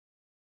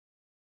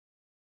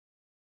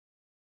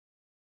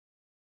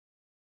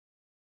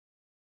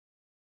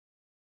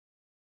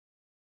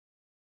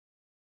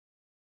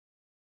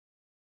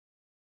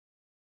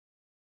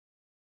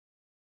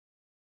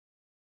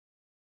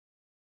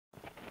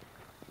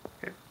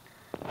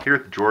here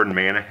with Jordan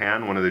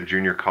Manahan, one of the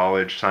junior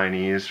college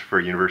signees for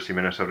University of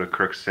Minnesota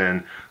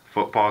Crookston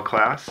football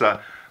class.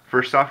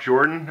 First off,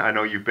 Jordan, I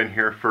know you've been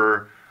here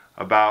for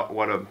about,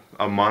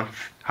 a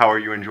month. How are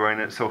you enjoying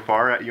it so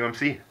far at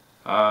UMC?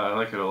 I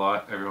like it a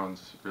lot.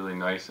 Everyone's really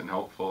nice and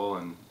helpful,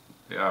 and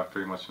yeah, I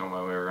pretty much know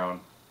my way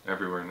around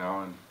everywhere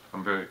now, and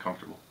I'm very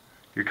comfortable.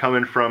 You're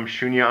coming from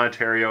Shunya,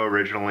 Ontario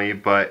originally,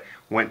 but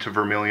went to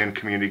Vermillion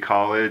Community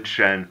College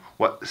and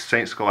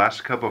St.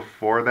 Scholastica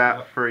before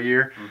that for a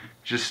year. Mm-hmm.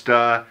 Just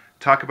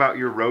talk about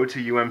your road to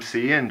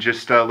UMC and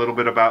just a little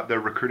bit about the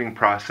recruiting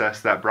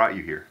process that brought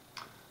you here.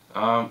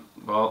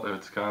 Well,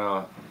 it's kind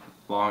of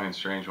a long and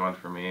strange one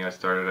for me. I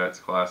started at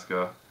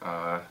Scholastica.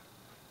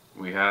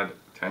 We had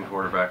 10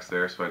 quarterbacks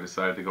there, so I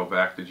decided to go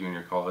back to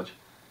junior college.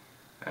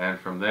 And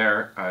from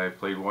there, I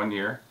played 1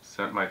 year,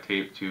 sent my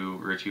tape to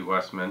Richie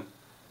Westman.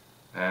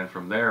 And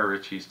from there,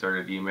 Richie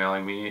started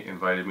emailing me,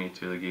 invited me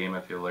to the game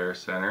at the Alaris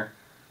Center.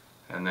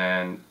 And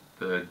then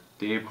the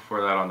day before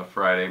that, on the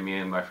Friday, me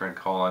and my friend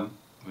Colin,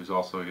 who's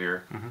also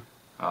here,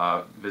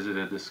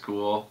 visited the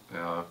school.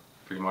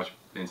 Pretty much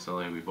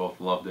instantly, we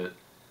both loved it.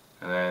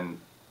 And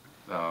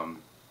then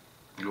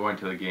going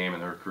to the game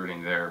and the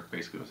recruiting there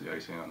basically was the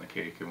icing on the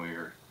cake. And we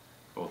were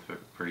both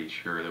pretty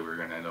sure that we were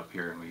going to end up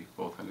here, and we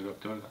both ended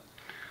up doing that.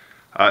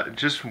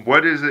 Just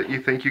what is it you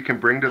think you can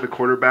bring to the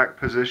quarterback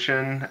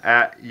position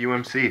at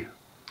UMC?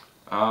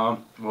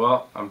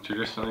 Well, I'm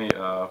traditionally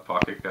a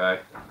pocket guy.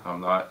 I'm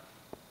not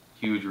a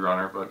huge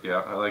runner, but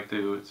yeah, I like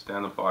to stand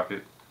in the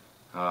pocket.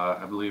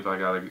 I believe I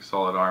got a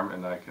solid arm,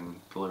 and I can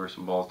deliver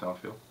some balls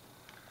downfield.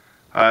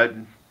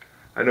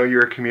 I know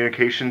you're a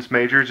communications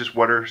major. Just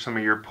what are some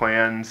of your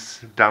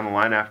plans down the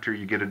line after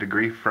you get a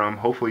degree from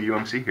hopefully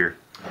UMC here?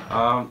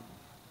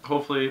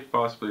 Hopefully,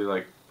 possibly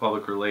like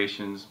public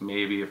relations,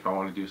 maybe if I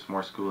want to do some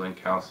more schooling,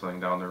 counseling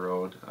down the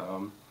road.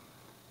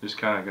 Just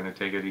kind of going to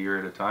take it a year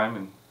at a time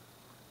and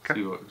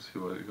see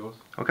what it goes.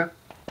 Okay.